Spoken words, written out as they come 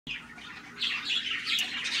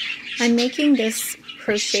I'm making this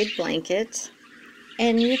crocheted blanket,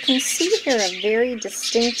 and you can see here a very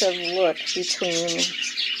distinctive look between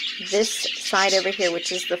this side over here,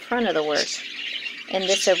 which is the front of the work, and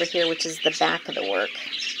this over here, which is the back of the work.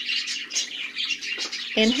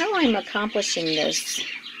 And how I'm accomplishing this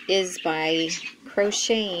is by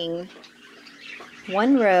crocheting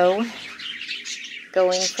one row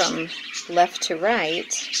going from left to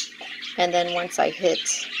right, and then once I hit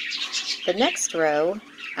the next row,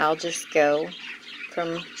 I'll just go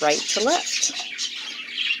from right to left.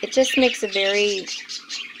 It just makes a very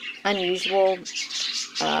unusual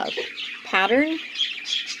pattern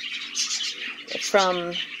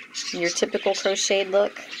from your typical crocheted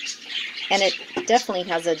look, and it definitely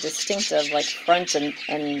has a distinctive like front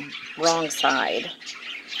and wrong side.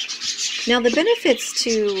 Now the benefits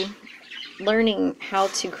to learning how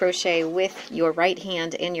to crochet with your right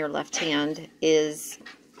hand and your left hand is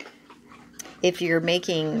if you're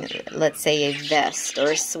making, let's say, a vest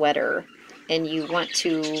or a sweater, and you want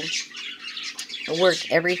to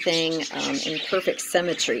work everything in perfect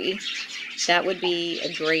symmetry, that would be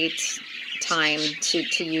a great time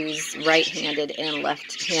to use right-handed and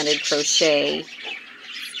left-handed crochet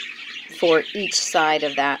for each side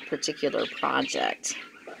of that particular project.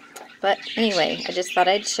 But anyway, I just thought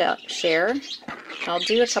I'd share. I'll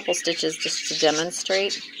do a couple stitches just to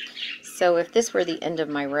demonstrate. So if this were the end of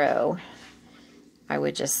my row, I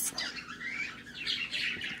would just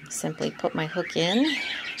simply put my hook in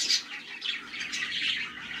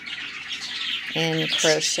and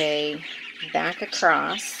crochet back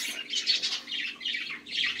across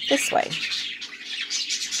this way.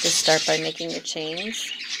 Just start by making your chains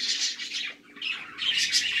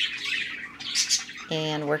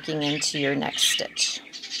and working into your next stitch.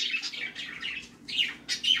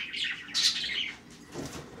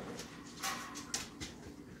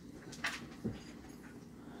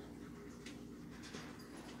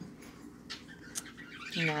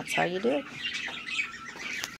 And that's how you do it.